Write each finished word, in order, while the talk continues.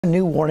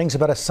New warnings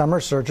about a summer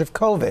surge of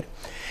COVID.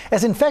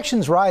 As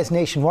infections rise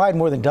nationwide,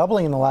 more than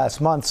doubling in the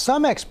last month,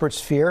 some experts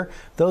fear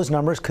those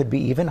numbers could be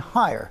even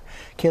higher.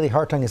 Kaylee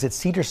Hartung is at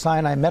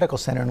Cedars-Sinai Medical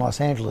Center in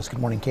Los Angeles. Good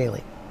morning,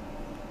 Kaylee.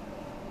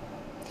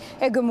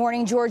 Hey, good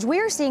morning, George. We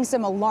are seeing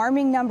some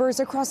alarming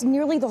numbers across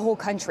nearly the whole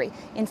country.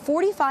 In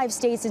 45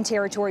 states and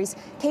territories,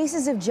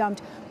 cases have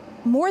jumped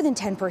more than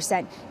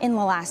 10% in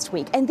the last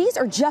week. And these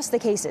are just the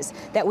cases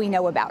that we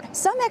know about.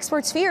 Some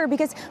experts fear,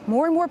 because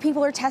more and more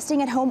people are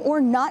testing at home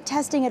or not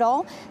testing at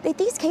all, that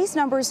these case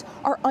numbers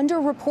are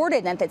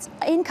underreported and that this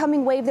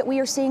incoming wave that we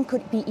are seeing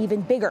could be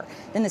even bigger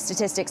than the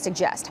statistics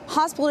suggest.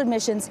 Hospital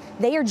admissions,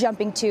 they are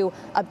jumping to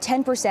up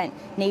 10%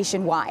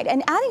 nationwide.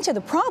 And adding to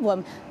the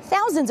problem,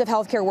 thousands of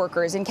healthcare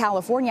workers in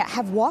California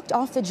have walked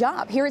off the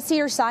job. Here at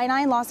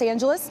Cedars-Sinai in Los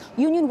Angeles,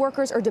 union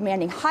workers are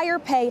demanding higher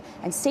pay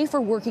and safer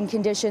working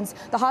conditions.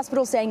 The hospital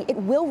saying it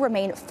will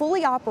remain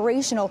fully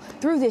operational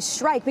through this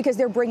strike because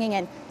they're bringing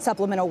in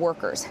supplemental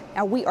workers.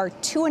 Now, we are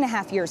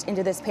 2.5 years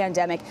into this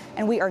pandemic,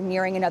 and we are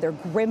nearing another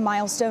grim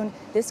milestone.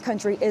 This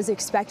country is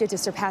expected to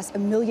surpass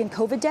 1 million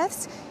COVID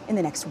deaths in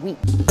the next week.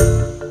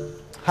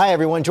 Hi,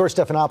 everyone. George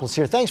Stephanopoulos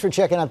here. Thanks for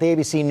checking out the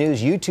ABC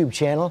News YouTube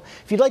channel.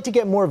 If you'd like to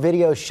get more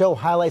videos, show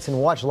highlights, and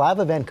watch live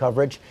event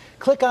coverage,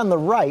 click on the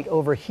right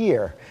over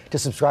here to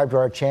subscribe to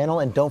our channel.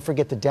 And don't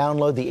forget to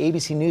download the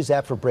ABC News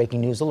app for breaking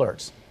news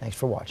alerts. Thanks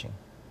for watching.